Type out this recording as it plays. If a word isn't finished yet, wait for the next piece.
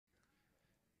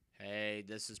Hey,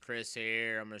 this is Chris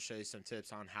here. I'm going to show you some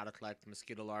tips on how to collect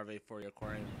mosquito larvae for your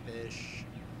aquarium fish.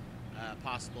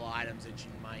 Possible items that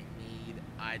you might need: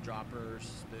 eyedroppers,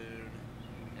 spoon,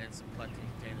 and some collecting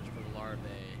containers for the larvae.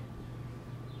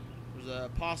 There's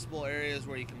possible areas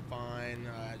where you can find.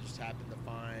 I just happened to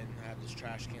find. I have this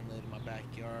trash can lid in my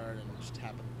backyard, and I just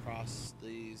happened across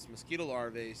these mosquito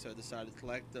larvae, so I decided to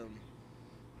collect them.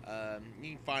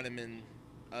 You can find them in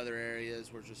other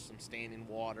areas where just some standing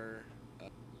water.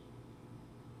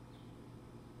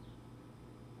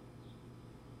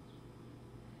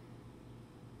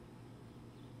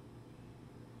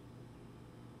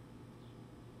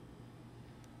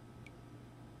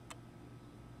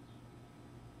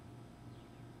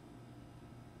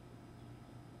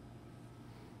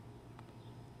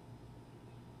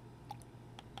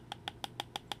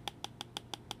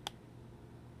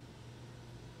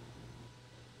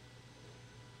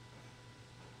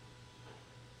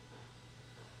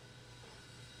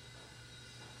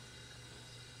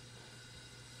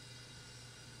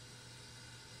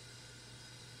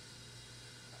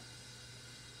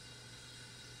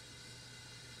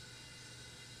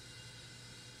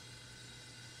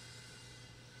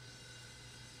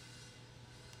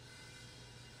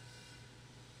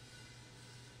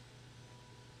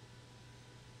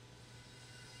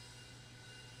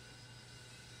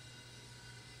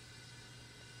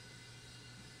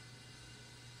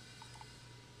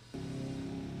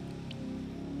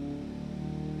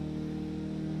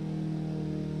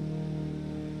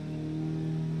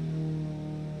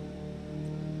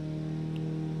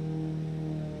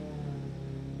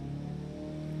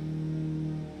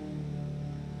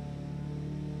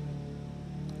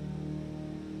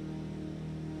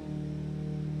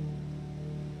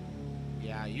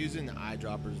 Yeah, using the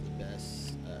eyedropper is the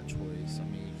best choice. I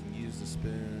mean, you can use the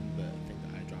spoon, but I think the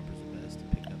eyedropper is the best to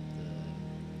pick up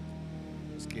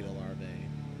the mosquito larvae.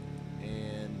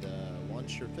 And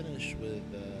once you're finished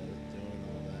with doing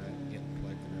all that, getting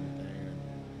collected everything,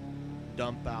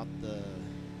 dump out the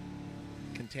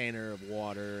container of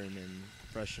water and then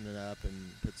freshen it up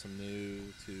and put some new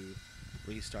to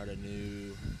restart a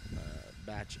new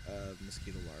batch of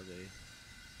mosquito larvae.